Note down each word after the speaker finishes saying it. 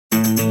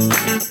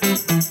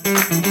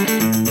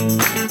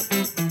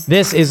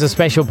This is a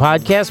special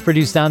podcast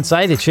produced on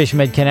site at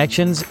SHSMD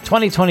Connections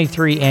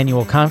 2023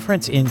 annual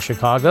conference in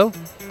Chicago,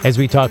 as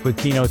we talk with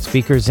keynote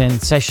speakers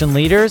and session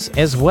leaders,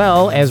 as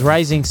well as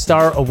Rising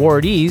Star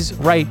awardees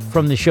right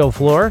from the show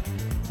floor.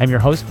 I'm your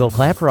host, Bill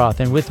Klaproth,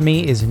 and with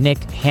me is Nick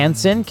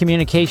Hanson,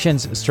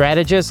 communications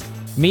strategist,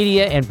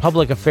 media and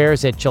public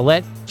affairs at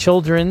Gillette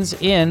Children's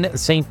in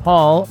St.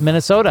 Paul,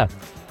 Minnesota.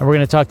 And we're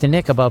going to talk to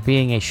Nick about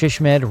being a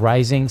SHSMD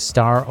Rising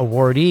Star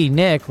awardee.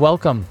 Nick,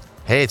 welcome.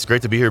 Hey, it's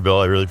great to be here, Bill.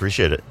 I really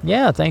appreciate it.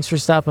 Yeah, thanks for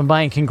stopping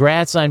by, and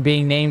congrats on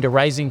being named a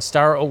Rising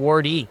Star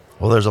awardee.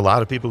 Well, there's a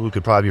lot of people who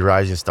could probably be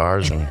rising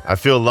stars, and I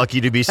feel lucky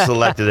to be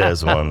selected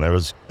as one. There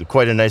was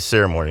quite a nice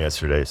ceremony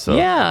yesterday. So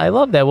yeah, I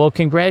love that. Well,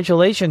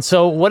 congratulations.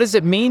 So what does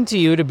it mean to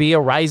you to be a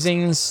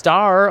Rising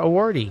Star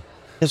awardee?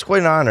 It's quite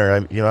an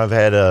honor. I've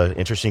had an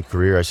interesting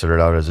career. I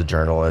started out as a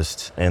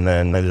journalist and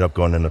then ended up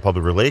going into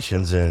public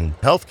relations and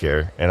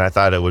healthcare, and I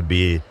thought it would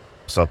be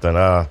something,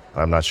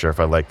 I'm not sure if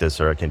I like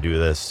this or I can do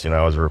this.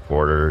 I was a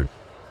reporter.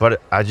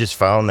 But I just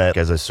found that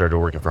as I started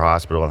working for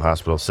hospital and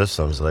hospital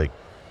systems, like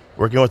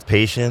working with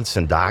patients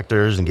and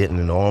doctors and getting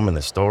to know them and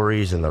the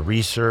stories and the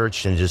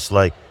research and just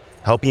like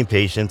helping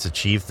patients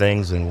achieve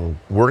things and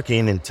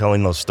working and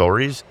telling those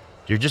stories,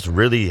 you're just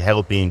really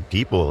helping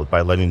people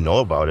by letting them know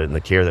about it and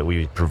the care that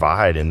we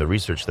provide and the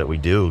research that we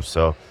do.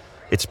 So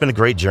it's been a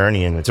great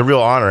journey and it's a real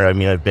honor.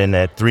 I've been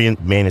at three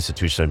main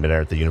institutions. I've been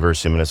at the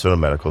University of Minnesota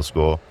Medical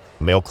School,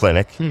 Mayo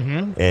Clinic,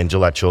 and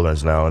Gillette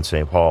Children's now in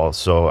St. Paul.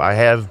 So I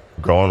have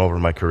grown over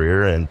my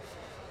career, and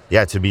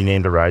yeah, to be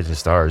named a Rising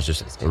Star is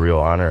just a real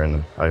honor,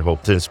 and I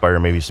hope to inspire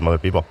maybe some other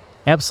people.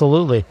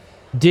 Absolutely.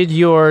 Did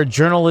your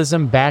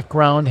journalism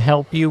background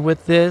help you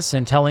with this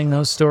and telling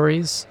those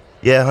stories?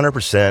 Yeah,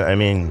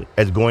 100%.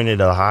 As going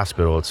into a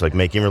hospital, it's like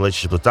making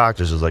relationships with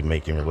doctors is like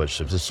making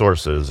relationships with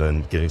sources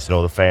and getting to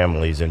know the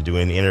families and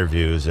doing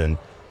interviews and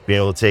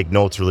being able to take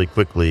notes really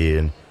quickly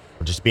and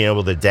just being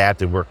able to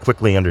adapt and work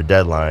quickly under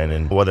deadline.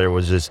 And whether it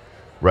was just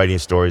writing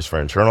stories for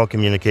internal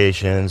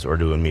communications or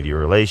doing media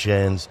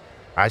relations,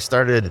 I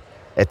started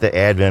at the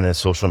advent of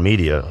social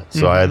media.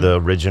 So I had the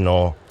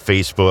original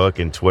Facebook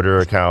and Twitter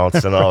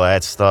accounts and all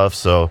that stuff.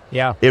 So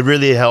yeah, it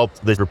really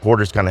helped. The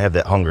reporters kind of have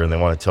that hunger and they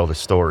want to tell the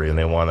story and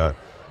they want to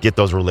get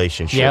those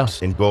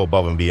relationships and go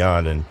above and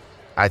beyond. And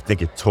I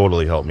think it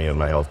totally helped me in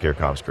my healthcare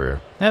comms career.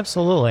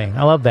 Absolutely.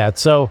 I love that.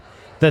 So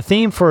the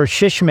theme for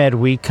SHSMD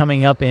Week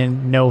coming up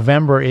in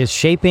November is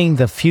Shaping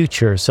the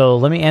Future. So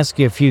let me ask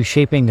you a few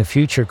Shaping the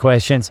Future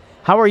questions.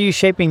 How are you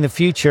shaping the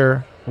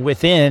future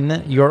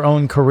within your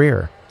own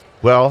career?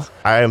 Well,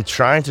 I am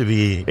trying to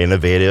be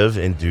innovative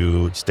and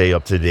to stay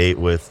up to date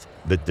with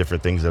the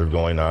different things that are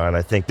going on.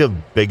 I think the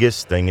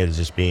biggest thing is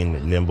just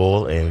being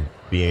nimble and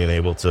being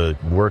able to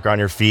work on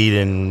your feet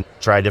and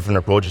try different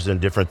approaches and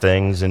different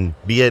things, and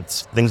be it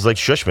things like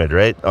SHSMD,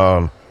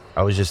 right?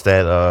 I was just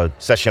at a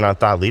session on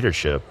thought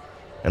leadership,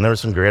 and there were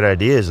some great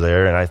ideas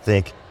there. And I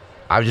think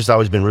I've just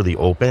always been really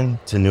open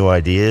to new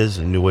ideas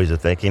and new ways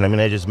of thinking.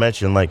 I just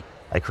mentioned, like,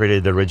 I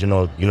created the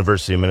original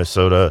University of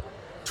Minnesota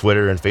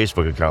Twitter and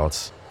Facebook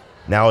accounts.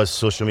 Now, as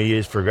social media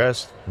has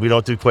progressed, we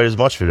don't do quite as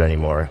much of it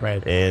anymore.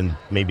 Right. And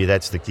maybe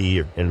that's the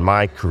key in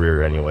my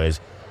career anyways.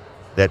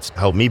 That's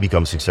helped me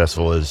become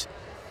successful is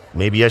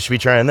maybe I should be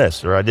trying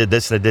this, or I did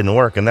this and it didn't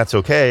work, and that's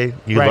okay.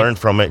 You learn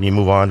from it and you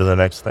move on to the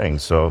next thing.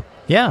 So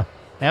yeah.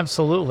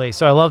 Absolutely.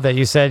 So I love that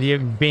you said you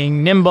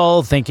being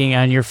nimble, thinking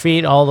on your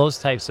feet, all those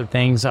types of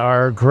things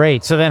are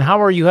great. So then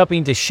how are you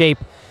helping to shape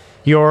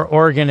your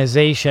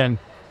organization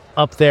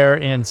up there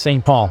in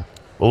St. Paul?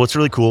 Well, what's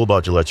really cool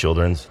about Gillette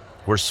Children's,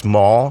 we're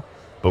small,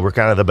 but we're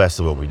kind of the best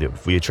of what we do.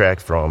 We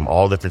attract from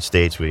all different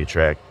states. We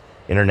attract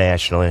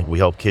internationally. We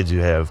help kids who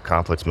have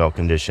complex medical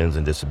conditions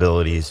and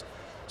disabilities.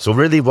 So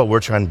really what we're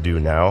trying to do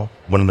now,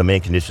 one of the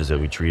main conditions that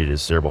we treat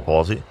is cerebral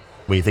palsy.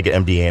 When you think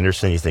of MD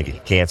Anderson, you think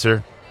of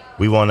cancer.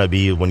 We want to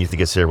be, when you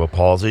think of cerebral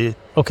palsy,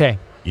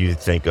 you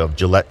think of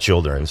Gillette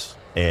Children's.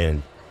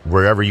 And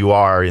wherever you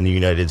are in the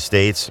United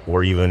States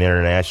or even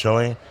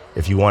internationally,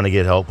 if you want to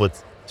get help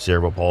with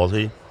cerebral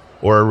palsy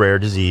or a rare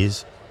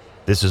disease,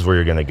 this is where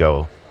you're going to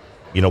go.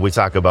 We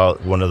talk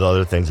about one of the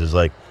other things is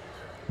like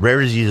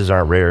rare diseases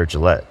aren't rare at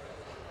Gillette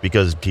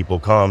because people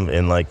come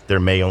and like there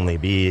may only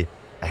be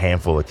a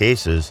handful of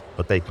cases,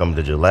 but they come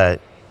to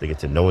Gillette, they get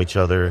to know each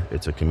other,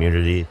 it's a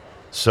community.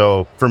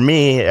 So for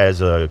me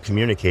as a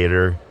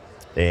communicator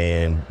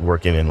and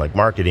working in like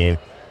marketing,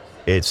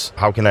 it's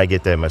how can I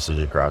get that message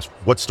across?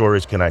 What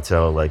stories can I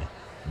tell? Like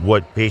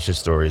what patient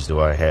stories do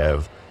I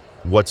have?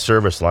 What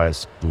service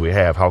lines do we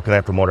have? How can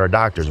I promote our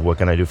doctors? What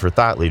can I do for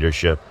thought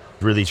leadership?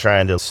 Really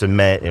trying to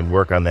cement and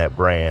work on that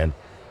brand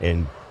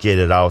and get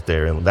it out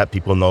there and let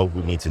people know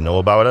who need to know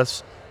about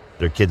us.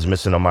 Their kid's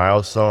missing a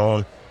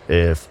milestone,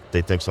 if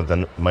they think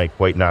something might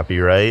quite not be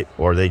right,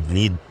 or they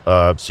need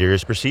a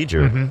serious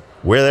procedure,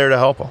 we're there to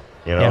help them.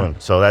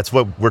 And so that's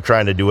what we're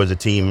trying to do as a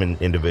team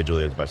and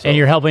individually as myself. And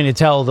you're helping to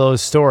tell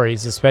those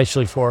stories,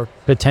 especially for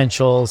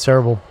potential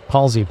cerebral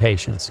palsy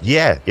patients.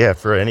 Yeah,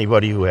 for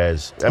anybody who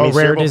has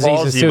rare diseases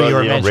palsy, too, you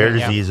were mentioning.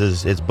 Rare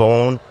diseases, it's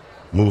bone,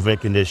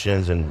 movement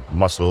conditions and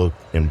muscle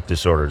and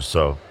disorders.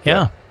 So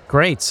Yeah,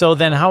 great. So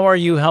then how are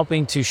you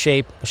helping to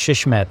shape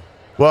SHSMD?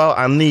 Well,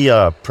 I'm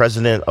the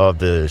president of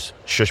the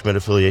SHSMD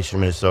affiliation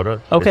in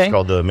Minnesota. Okay. It's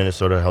called the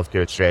Minnesota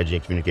Healthcare Strategy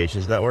and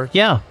Communications Network.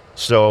 Yeah.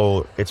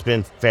 So it's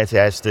been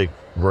fantastic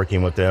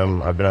working with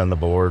them. I've been on the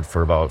board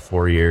for about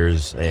 4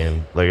 years.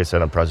 And like I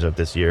said, I'm president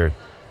this year.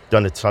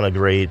 Done a ton of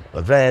great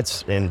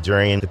events. And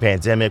during the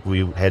pandemic,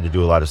 we had to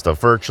do a lot of stuff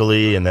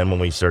virtually. And then when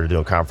we started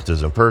doing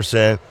conferences in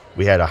person,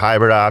 we had a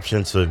hybrid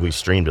option. So we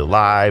streamed it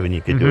live and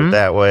you could do it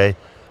that way.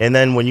 And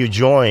then when you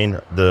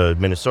join the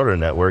Minnesota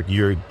network,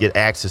 you get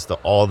access to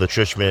all the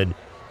SHSMD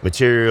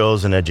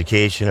materials and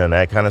education and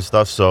that kind of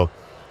stuff. So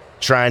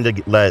trying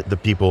to let the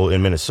people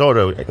in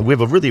Minnesota, we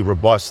have a really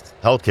robust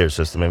healthcare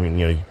system. I mean,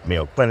 you know,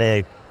 Mayo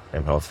Clinic,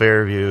 Health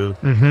Fairview,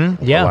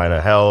 Carolina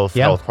Health,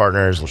 Health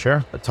Partners,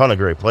 Sure. a ton of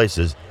great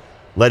places.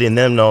 Letting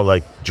them know,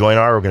 like, join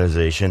our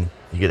organization,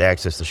 you get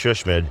access to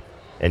SHSMD,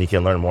 and you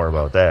can learn more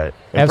about that.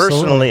 And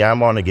personally, I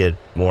want to get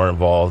more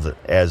involved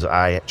as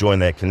I join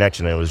that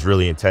connection. And it was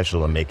really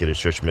intentional to make it a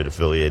SHSMD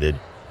affiliated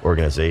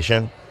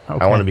organization.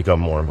 I want to become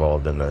more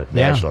involved in the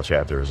national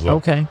chapter as well.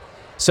 Okay.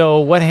 So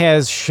what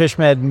has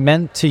SHSMD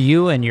meant to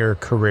you in your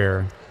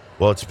career?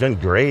 Well, it's been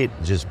great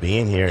just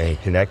being here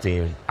and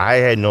connecting. I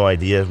had no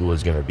idea who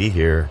was going to be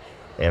here.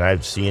 And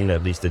I've seen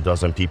at least a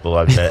dozen people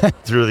I've met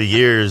through the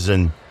years.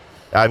 And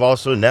I've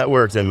also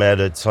networked and met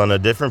a ton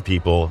of different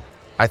people.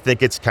 I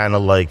think it's kind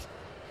of like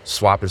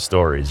swapping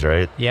stories,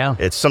 right? Yeah.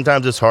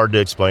 Sometimes it's hard to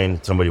explain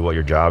to somebody what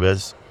your job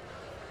is.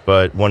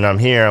 But when I'm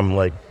here, I'm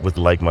like with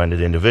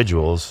like-minded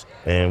individuals,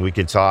 and we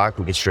can talk,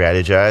 we can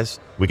strategize,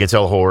 we can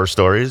tell horror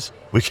stories,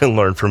 we can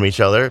learn from each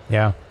other.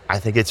 Yeah. I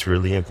think it's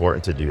really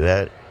important to do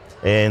that.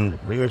 And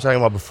we were talking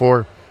about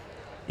before,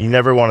 you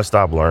never want to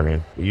stop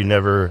learning. You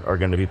never are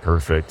going to be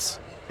perfect.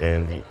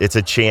 And it's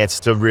a chance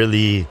to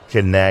really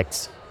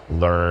connect,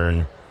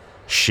 learn,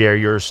 share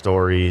your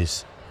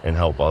stories, and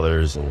help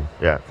others. And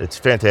yeah, it's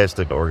a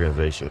fantastic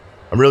organization.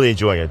 I'm really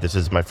enjoying it. This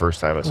is my first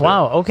time.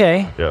 Wow.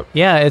 Okay. Yep.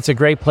 Yeah, it's a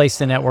great place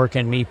to network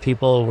and meet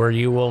people where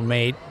you will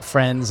make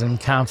friends and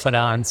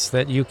confidants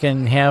that you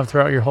can have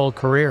throughout your whole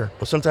career.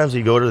 Well, sometimes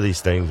you go to these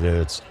things and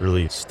it's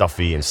really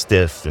stuffy and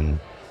stiff, and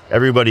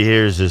everybody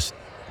here is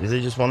they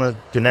just want to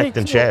connect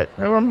and chat.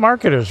 We're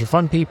marketers. We're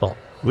fun people.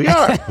 We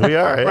are.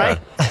 Yeah. Right?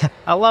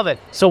 I love it.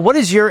 So what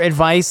is your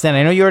advice then?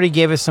 I know you already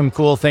gave us some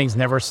cool things,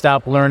 never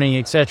stop learning,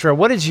 etc.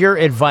 What is your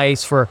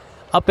advice for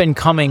up and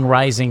coming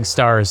rising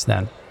stars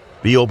then?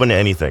 Be open to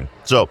anything.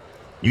 So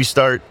you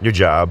start your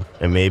job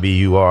and maybe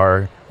you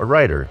are a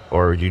writer,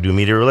 or you do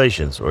media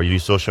relations, or you do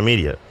social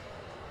media.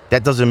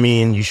 That doesn't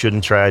mean you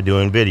shouldn't try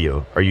doing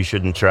video, or you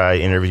shouldn't try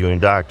interviewing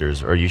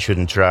doctors, or you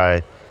shouldn't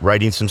try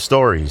writing some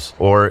stories,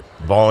 or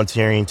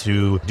volunteering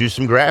to do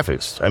some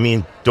graphics. I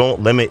mean,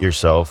 don't limit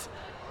yourself.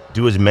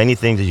 Do as many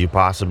things as you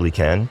possibly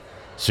can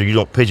so you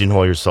don't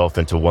pigeonhole yourself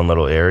into one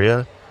little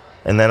area.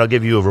 And that'll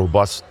give you a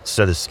robust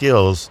set of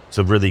skills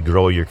to really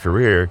grow your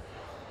career.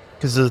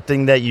 Because the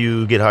thing that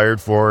you get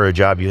hired for, or a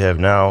job you have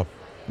now,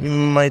 you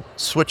might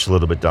switch a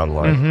little bit down the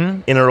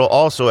line. And it'll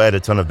also add a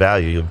ton of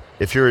value.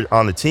 If you're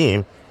on the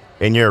team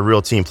and you're a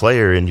real team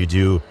player and you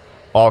do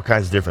all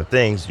kinds of different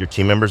things, your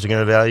team members are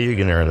going to value you. You're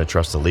going to earn the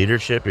trust of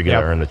leadership. You're going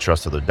to earn the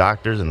trust of the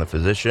doctors and the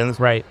physicians,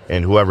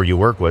 and whoever you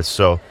work with.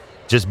 So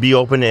just be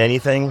open to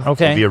anything and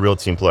be a real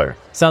team player.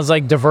 Sounds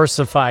like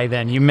diversify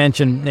then. You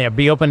mentioned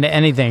be open to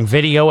anything.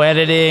 Video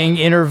editing,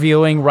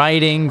 interviewing,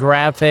 writing,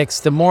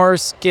 graphics. The more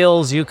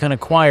skills you can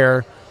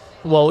acquire,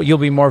 well, you'll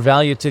be more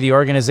value to the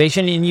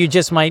organization, and you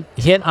just might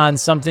hit on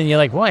something you're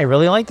like, well, I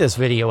really like this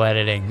video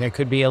editing. There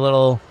could be a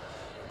little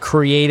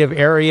creative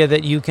area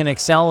that you can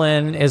excel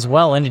in as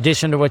well, in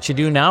addition to what you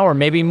do now, or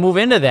maybe move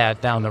into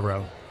that down the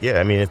road. Yeah,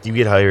 I mean, if you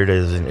get hired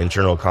as an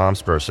internal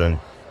comms person,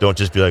 don't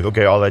just be like,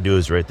 okay, all I do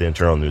is write the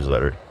internal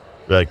newsletter.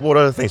 Be like, what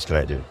other things can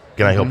I do?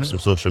 Can I help with some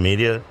social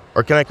media?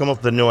 Or can I come up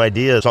with a new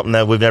idea, something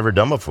that we've never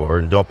done before?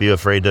 And don't be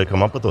afraid to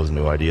come up with those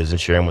new ideas and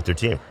share them with your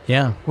team.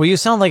 Yeah. Well, you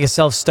sound like a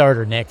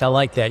self-starter, Nick. I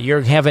like that. You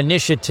have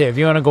initiative.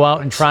 You want to go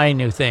out and try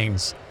new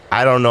things.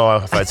 I don't know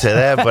if I'd say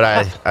that, but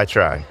I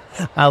try.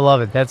 I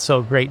love it. That's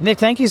so great. Nick,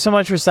 thank you so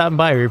much for stopping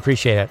by. We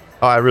appreciate it.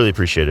 Oh, I really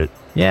appreciate it.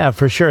 Yeah,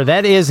 for sure.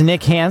 That is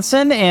Nick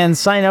Hanson, and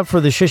sign up for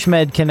the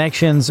SHSMD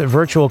Connections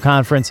virtual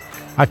conference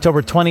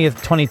October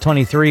 20th,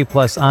 2023,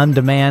 plus on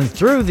demand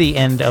through the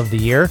end of the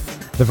year.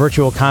 The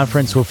virtual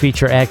conference will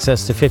feature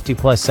access to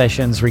 50-plus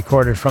sessions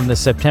recorded from the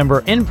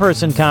September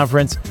in-person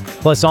conference,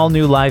 plus all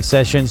new live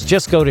sessions.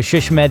 Just go to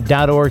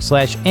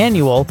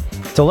shsmed.org/annual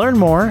to learn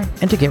more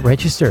and to get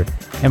registered.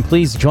 And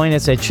please join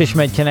us at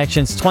SHSMD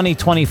Connections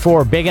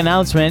 2024. Big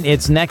announcement.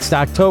 It's next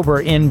October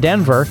in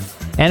Denver.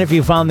 And if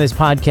you found this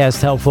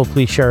podcast helpful,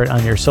 please share it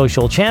on your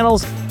social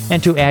channels.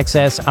 And to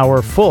access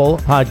our full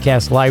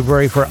podcast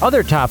library for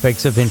other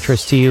topics of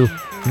interest to you,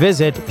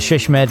 visit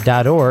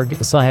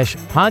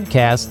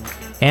shsmed.org/podcast.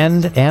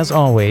 And as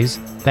always,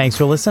 thanks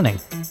for listening.